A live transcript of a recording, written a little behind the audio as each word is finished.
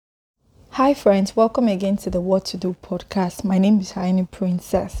Hi friends, welcome again to the What to Do podcast. My name is Heini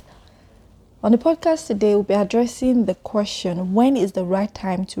Princess. On the podcast today, we'll be addressing the question, when is the right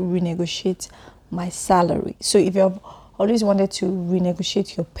time to renegotiate my salary? So if you've always wanted to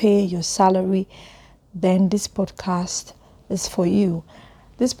renegotiate your pay, your salary, then this podcast is for you.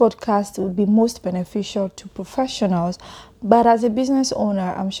 This podcast will be most beneficial to professionals, but as a business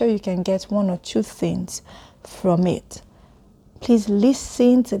owner, I'm sure you can get one or two things from it. Please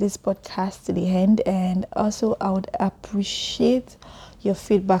listen to this podcast to the end, and also I would appreciate your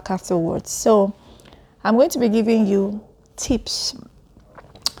feedback afterwards. So I'm going to be giving you tips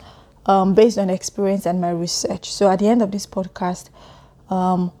based on experience and my research. So at the end of this podcast,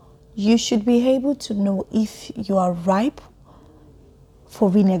 you should be able to know if you are ripe for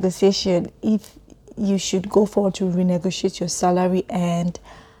renegotiation, if you should go forward to renegotiate your salary, and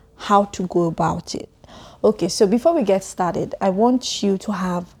how to go about it. Okay, so before we get started, I want you to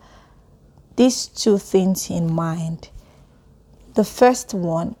have these two things in mind. The first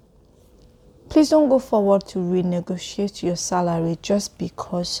one, please don't go forward to renegotiate your salary just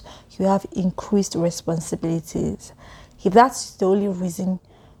because you have increased responsibilities. If that's the only reason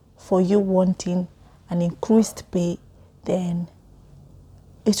for you wanting an increased pay, then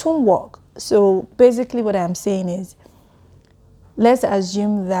it won't work. So basically what I'm saying is, let's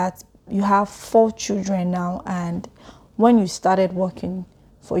assume that you have 4 children now, and when you started working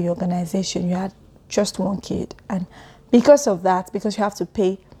for your organization, you had just 1 kid. And because of that, because you have to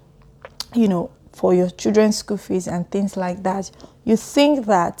pay, for your children's school fees and things like that, you think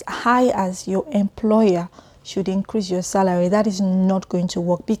that I, as your employer, should increase your salary. That is not going to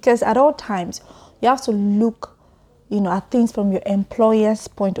work, because at all times, you have to look, at things from your employer's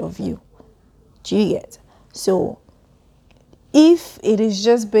point of view. Do you get? So if it is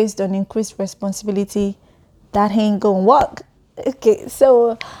just based on increased responsibility, that ain't gonna work. Okay,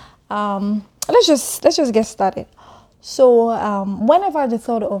 so let's just get started. So whenever the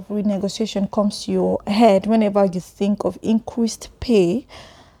thought of renegotiation comes to your head, whenever you think of increased pay,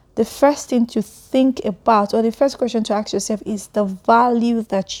 the first thing to think about, or the first question to ask yourself, is the value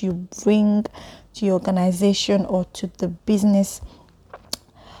that you bring to your organization or to the business,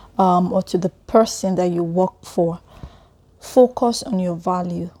 or to the person that you work for. Focus on your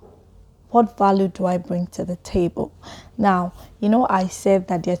value. What value do I bring to the table? Now, I said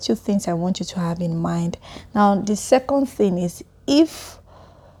that there are 2 things I want you to have in mind. Now, the second thing is, if,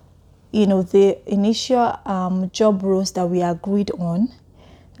 the initial job roles that we agreed on,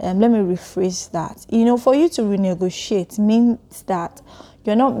 let me rephrase that. For you to renegotiate means that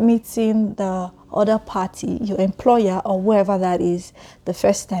you're not meeting the other party, your employer or whoever that is, the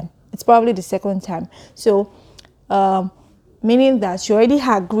first time. It's probably the second time. So, meaning that you already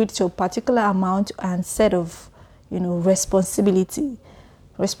agreed to a particular amount and set of, responsibilities.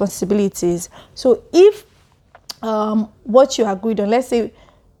 So if what you agreed on, let's say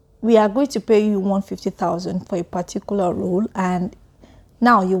we agreed to pay you 150,000 for a particular role, and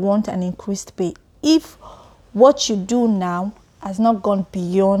now you want an increased pay. If what you do now has not gone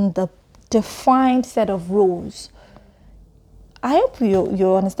beyond the defined set of rules, I hope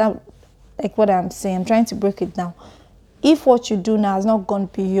you understand what I'm saying. I'm trying to break it down. If what you do now has not gone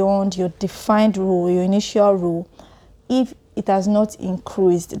beyond your defined rule, your initial rule, if it has not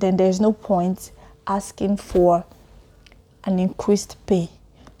increased, then there's no point asking for an increased pay.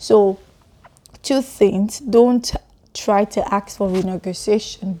 So 2 things: don't try to ask for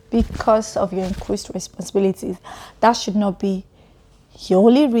renegotiation because of your increased responsibilities. That should not be your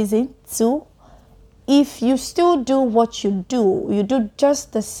only reason. 2, if you still do what you do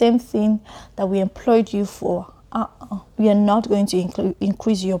just the same thing that we employed you for, we are not going to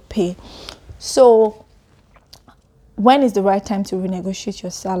increase your pay. So when is the right time to renegotiate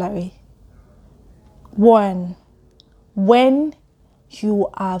your salary? 1, when you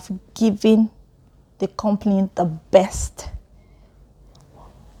have given the company the best.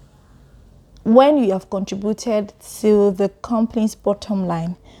 When you have contributed to the company's bottom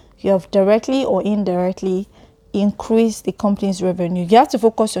line, you have directly or indirectly increased the company's revenue. You have to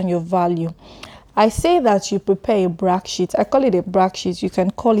focus on your value. I say that you prepare a brag sheet. I call it a brag sheet. You can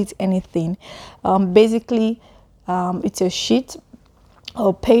call it anything. Basically, it's a sheet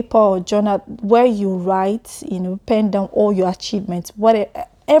or paper or journal where you write, pen down all your achievements,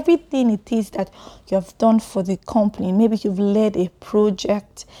 everything it is that you have done for the company. Maybe you've led a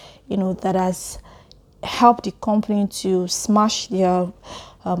project, that has helped the company to smash their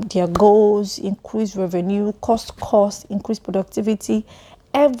goals, increase revenue, cost, increase productivity,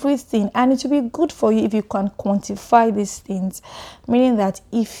 everything. And it will be good for you if you can quantify these things, meaning that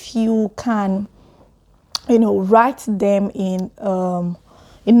if you can, write them in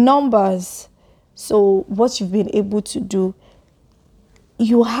in numbers. So what you've been able to do,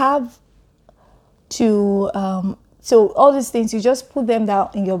 you have to so all these things, you just put them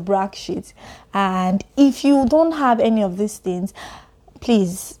down in your brag sheet. And if you don't have any of these things,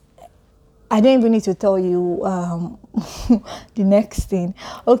 please, I don't even need to tell you the next thing.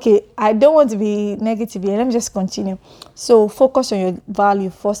 Okay, I don't want to be negative here. Let me just continue. So focus on your value,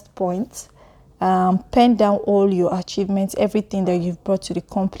 first point. Pen down all your achievements, everything that you've brought to the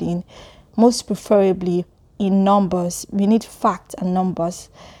company, most preferably in numbers. We need facts and numbers.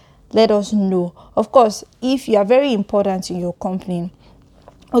 Let us know. Of course, if you are very important in your company,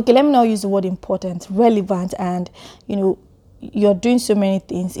 okay, let me not use the word important, relevant, and you're doing so many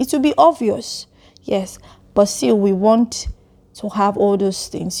things, it will be obvious, yes, but still we want to have all those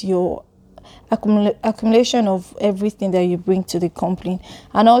things, your accumulation of everything that you bring to the company.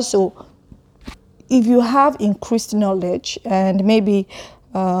 And also, if you have increased knowledge and maybe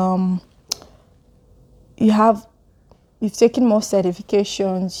you've taken more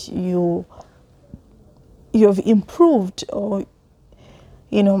certifications, you've improved, or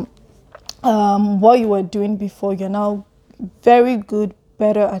what you were doing before, you're now very good,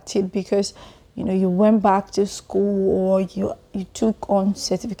 better at it because you went back to school, or you took on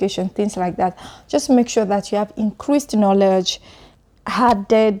certification, things like that. Just make sure that you have increased knowledge,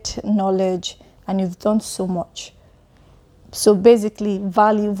 added knowledge, and you've done so much. So basically,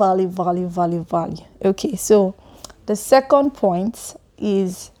 value. Okay, so the second point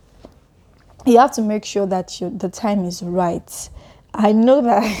is you have to make sure that the time is right. I know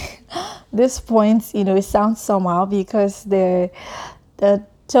that this point, it sounds somehow because the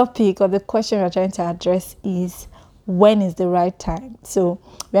topic or the question we're trying to address is, when is the right time? So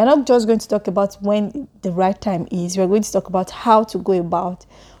we are not just going to talk about when the right time is. We're going to talk about how to go about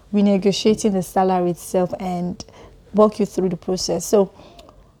renegotiating the salary itself and walk you through the process. So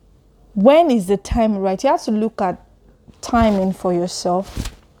when is the time right? You have to look at timing for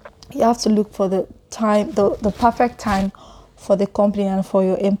yourself. You have to look for the time, the perfect time for the company and for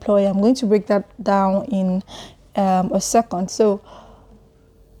your employer. I'm going to break that down in a second. So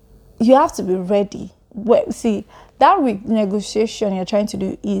you have to be ready. See, that renegotiation you're trying to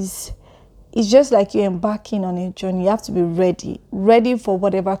do is just like you're embarking on a journey. You have to be ready for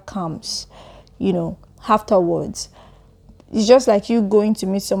whatever comes, afterwards. It's just like you going to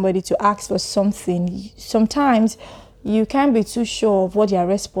meet somebody to ask for something. Sometimes you can't be too sure of what their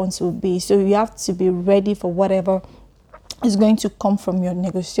response will be. So you have to be ready for whatever is going to come from your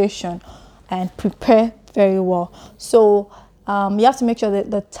negotiation and prepare very well. So you have to make sure that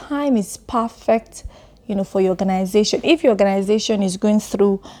the time is perfect, for your organization. If your organization is going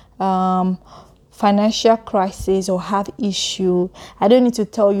through financial crisis or have issue, I don't need to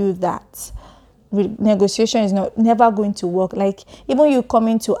tell you that renegotiation is never going to work. Like, even you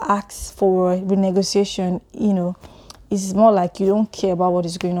coming to ask for renegotiation, it's more like you don't care about what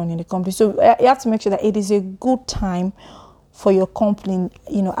is going on in the company. So you have to make sure that it is a good time for your company.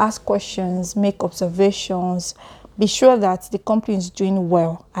 Ask questions, make observations, be sure that the company is doing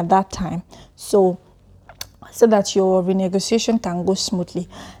well at that time, so that your renegotiation can go smoothly.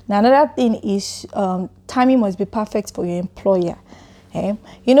 Now, another thing is timing must be perfect for your employer. To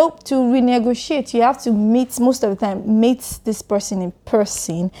renegotiate, you have to most of the time meet this person in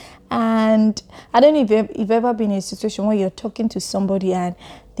person. And I don't know if you've ever been in a situation where you're talking to somebody and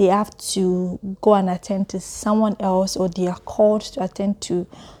they have to go and attend to someone else, or they are called to attend to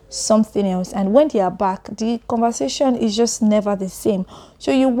something else, and when they are back, the conversation is just never the same.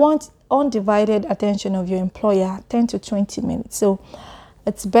 So you want undivided attention of your employer, 10 to 20 minutes. So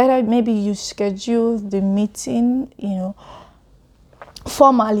it's better maybe you schedule the meeting,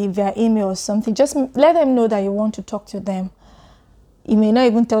 formally via email or something. Just let them know that you want to talk to them. You may not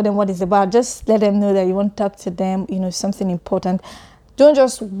even tell them what it's about. Just let them know that you want to talk to them, something important. Don't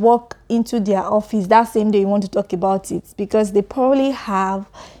just walk into their office that same day you want to talk about it, because they probably have,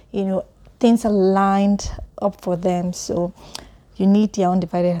 things lined up for them. So you need their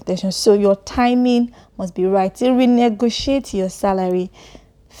undivided attention. So your timing must be right. To renegotiate your salary,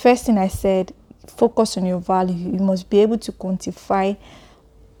 first thing I said, focus on your value. You must be able to quantify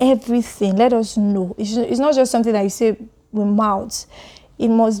everything. Let us know. It's not just something that you say with mouths. It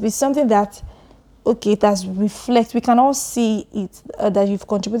must be something that, okay, it has reflect. We can all see it, that you've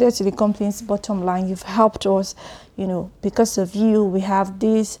contributed to the company's bottom line. You've helped us, because of you, we have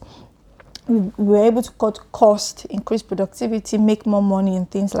this. We were able to cut cost, increase productivity, make more money, and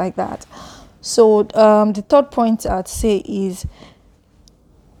things like that. So the third point I'd say is,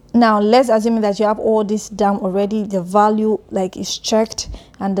 now let's assume that you have all this down already. The value is checked,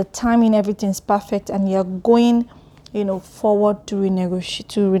 and the timing, everything's perfect, and you're going forward to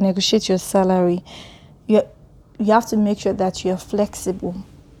renegotiate your salary, you have to make sure that you're flexible.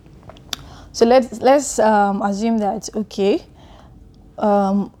 So let's assume that, okay,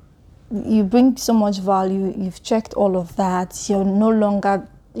 you bring so much value, you've checked all of that, you're no longer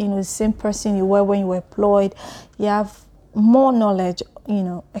the same person you were when you were employed, you have more knowledge,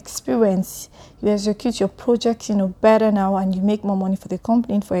 experience, you execute your project better now, and you make more money for the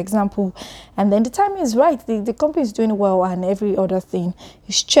company, for example, and then the time is right, the company is doing well and every other thing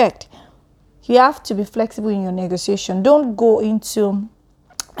is checked. You have to be flexible in your negotiation. Don't go into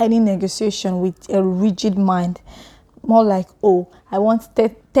any negotiation with a rigid mind, more like, oh, I want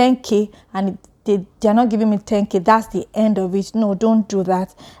 10k and they're not giving me 10k, that's the end of it. No, don't do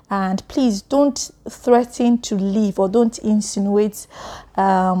that. And please don't threaten to leave, or don't insinuate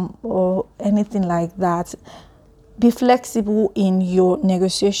or anything like that. Be flexible in your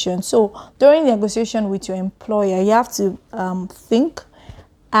negotiation. So during negotiation with your employer, you have to think,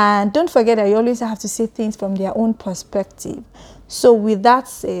 and don't forget that you always have to see things from their own perspective. So with that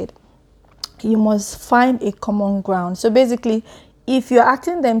said, you must find a common ground. So basically, if you're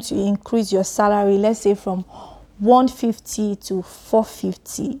asking them to increase your salary, let's say from 150 to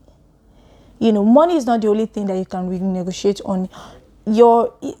 450, money is not the only thing that you can renegotiate on.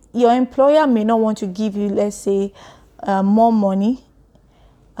 Your employer may not want to give you, let's say, more money.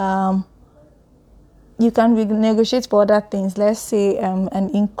 You can renegotiate for other things. Let's say an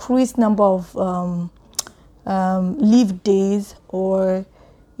increased number of leave days, or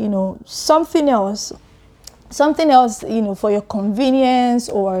something else, for your convenience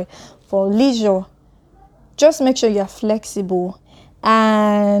or for leisure. Just make sure you're flexible,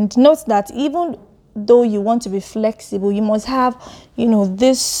 and note that even though you want to be flexible, you must have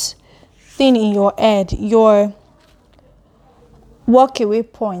this thing in your head, your walkaway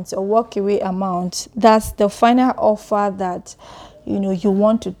points or walkaway amount. That's the final offer that you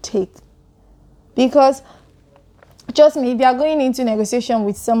want to take. Because trust me, if you are going into negotiation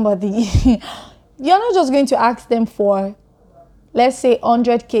with somebody, you're not just going to ask them for, let's say,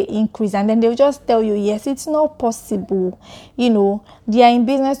 100k increase, and then they'll just tell you yes. It's not possible. They are in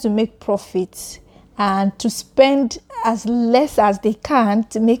business to make profits and to spend as less as they can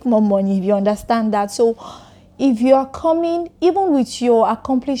to make more money, if you understand that. So if you are coming, even with your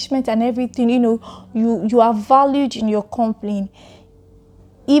accomplishment and everything, you are valued in your company,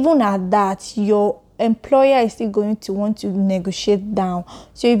 even at that, your employer is still going to want to negotiate down.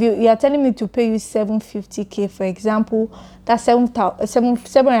 So if you are telling me to pay you 750k, for example, that's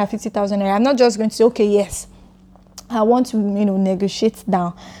 750,000 naira. I'm not just going to say, okay, yes, I want to negotiate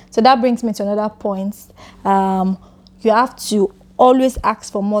down. So that brings me to another point. You have to always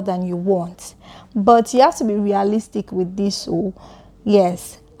ask for more than you want, but you have to be realistic with this. So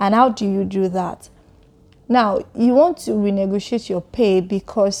yes, and how do you do that? Now, you want to renegotiate your pay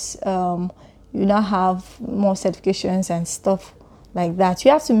because you now have more certifications and stuff like that.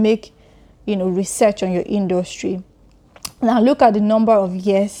 You have to make research on your industry. Now look at the number of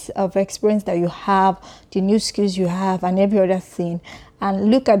years of experience that you have, the new skills you have, and every other thing,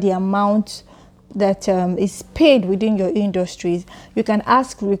 and look at the amount that is paid within your industries. You can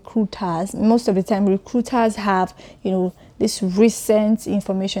ask recruiters. Most of the time recruiters have this recent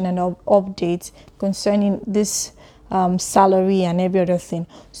information and updates concerning this salary and every other thing.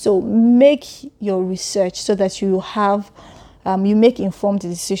 So make your research so that you have you make informed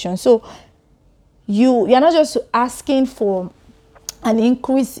decisions. So you're not just asking for an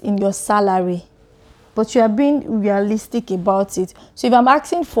increase in your salary, but you are being realistic about it. So if I'm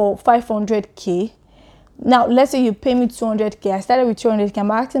asking for 500k, now let's say you pay me 200k, I started with 200k,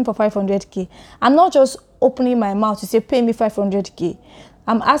 I'm asking for 500k. I'm not just opening my mouth to say pay me 500k.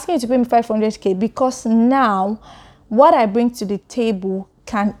 I'm asking you to pay me 500k because now what I bring to the table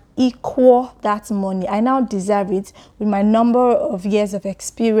can equal that money. I now deserve it with my number of years of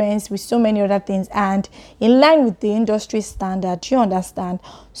experience, with so many other things, and in line with the industry standard. You understand?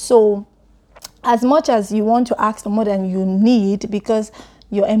 So as much as you want to ask for more than you need, because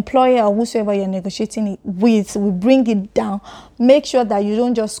your employer or whosoever you're negotiating it with will bring it down, make sure that you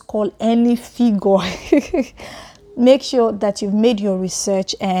don't just call any figure. Make sure that you've made your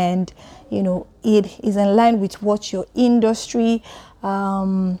research and it is in line with what your industry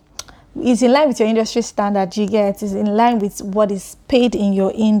is in line with your industry standard. You get, is in line with what is paid in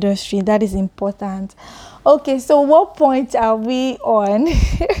your industry. That is important. Okay, so what point are we on?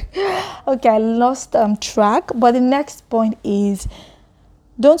 Okay, I lost track, but the next point is,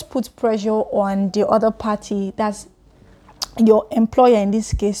 don't put pressure on the other party, that's your employer in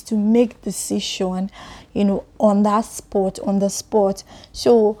this case, to make decision on the spot.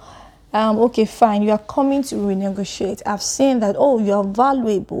 So okay, fine, you are coming to renegotiate. I've seen that, oh, you're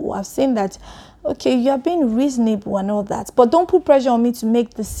valuable. I've seen that, okay, you're being reasonable and all that. But don't put pressure on me to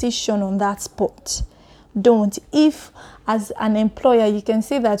make decision on that spot. Don't. If as an employer, you can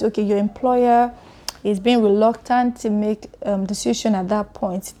say that, okay, your employer is being reluctant to make decision at that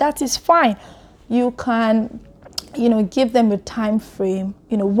point, that is fine. You can, give them a time frame,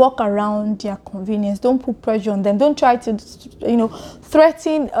 work around their convenience. Don't put pressure on them. Don't try to,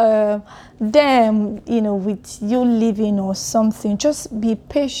 threaten them, with you leaving or something. Just be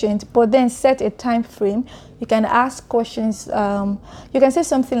patient, but then set a time frame. You can ask questions. You can say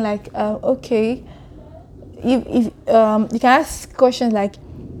something like, okay, if you can ask questions like,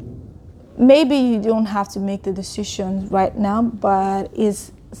 maybe you don't have to make the decision right now, but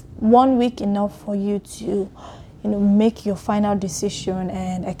is 1 week enough for you to, make your final decision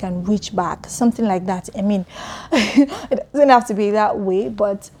and I can reach back? Something like that. I mean, it doesn't have to be that way,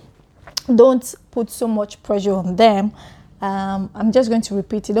 but don't put so much pressure on them. I'm just going to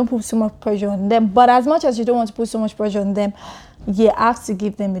repeat it. Don't put so much pressure on them. But as much as you don't want to put so much pressure on them, you have to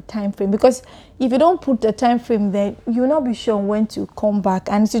give them a time frame, because if you don't put the time frame, then you'll not be sure when to come back,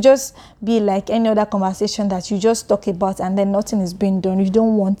 and to just be like any other conversation that you just talk about and then nothing is being done. You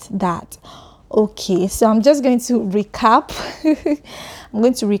don't want that. Okay, so I'm just going to recap. I'm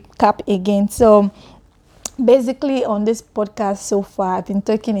going to recap again. So basically, on this podcast so far, I've been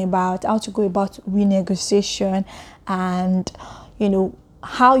talking about how to go about renegotiation and,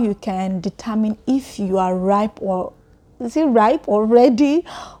 how you can determine if you are ripe or ready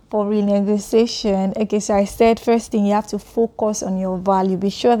for renegotiation. Okay, so I said first thing, you have to focus on your value. Be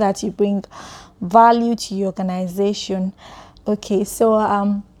sure that you bring value to your organization. Okay,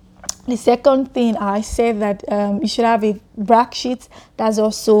 so the second thing, I said that you should have a brag sheet. That's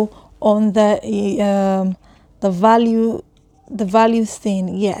also on the value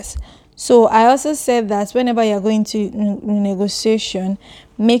thing. Yes. So I also said that whenever you're going to negotiation,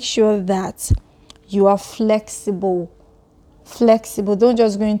 make sure that you are flexible. Don't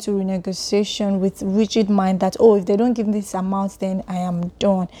just go into renegotiation with rigid mind that, oh, if they don't give me this amount, then I am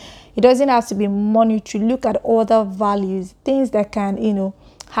done. It doesn't have to be monetary. Look at other values, things that can,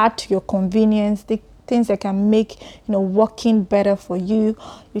 add to your convenience, the things that can make, working better for you.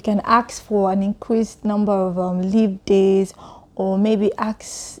 You can ask for an increased number of leave days, or maybe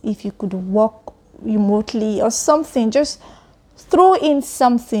ask if you could work remotely or something. Just throw in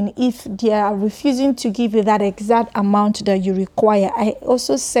something if they are refusing to give you that exact amount that you require. I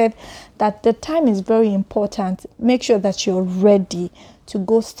also said that the time is very important. Make sure that you're ready to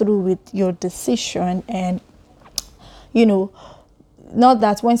go through with your decision, and not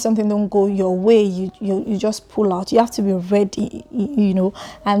that when something don't go your way, you just pull out. You have to be ready,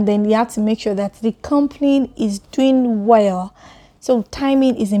 and then you have to make sure that the company is doing well. So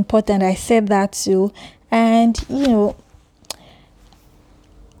timing is important. I said that too. And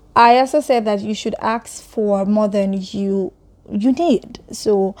I also said that you should ask for more than you need.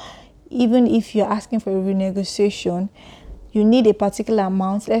 So even if you're asking for a renegotiation, you need a particular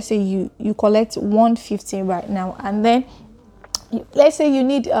amount. Let's say you collect 150 right now, and then let's say you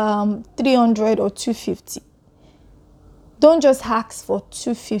need 300 or 250. Don't just ask for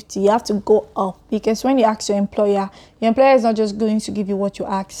 250. You have to go up, because when you ask your employer is not just going to give you what you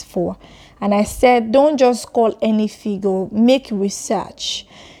asked for. And I said, don't just call any figure. Make research.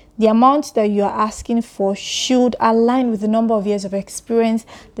 The amount that you are asking for should align with the number of years of experience,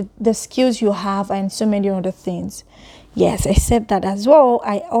 the skills you have, and so many other things. Yes, I said that as well.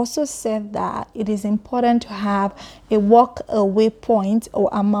 I also said that it is important to have a walk away point or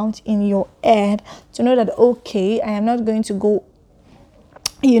amount in your head to know that, okay, I am not going to go,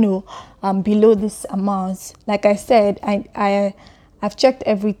 below this amount. Like I said, I've checked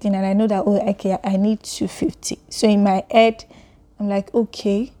everything and I know that, okay, I need 250. So in my head, I'm like,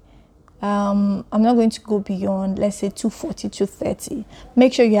 okay, I'm not going to go beyond, let's say 240, 230.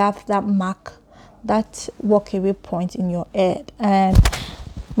 Make sure you have that mark, that walk away point in your head. And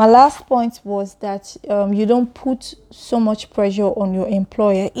my last point was that you don't put so much pressure on your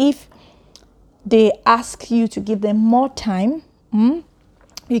employer. If they ask you to give them more time,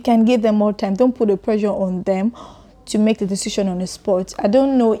 you can give them more time. Don't put the pressure on them to make the decision on the spot. I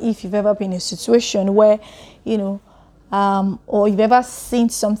don't know if you've ever been in a situation where, or you've ever seen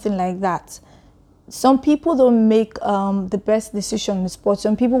something like that. Some people don't make the best decision on the spot.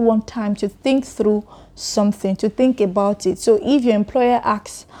 Some people want time to think through something, to think about it. So if your employer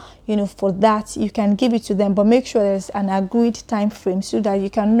asks, for that, you can give it to them, but make sure there's an agreed time frame so that you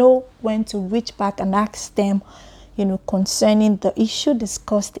can know when to reach back and ask them, concerning the issue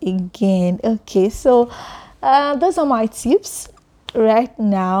discussed again. Okay, so those are my tips. right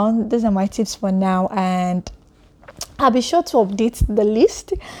now. Those are my tips for now, and I'll be sure to update the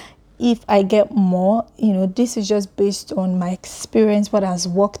list if I get more. This is just based on my experience, what has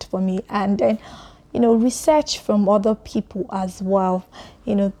worked for me, and then research from other people as well.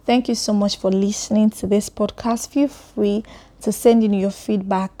 Thank you so much for listening to this podcast. Feel free to send in your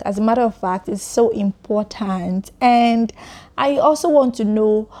feedback. As a matter of fact, it's so important. And I also want to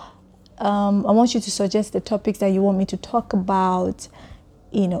know, I want you to suggest the topics that you want me to talk about.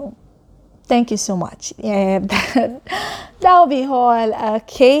 Thank you so much. Yeah, that'll be all.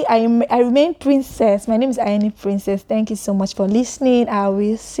 Okay, I remain Princess. My name is Ayeni Princess. Thank you so much for listening. I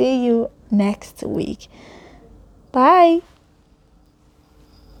will see you next week. Bye.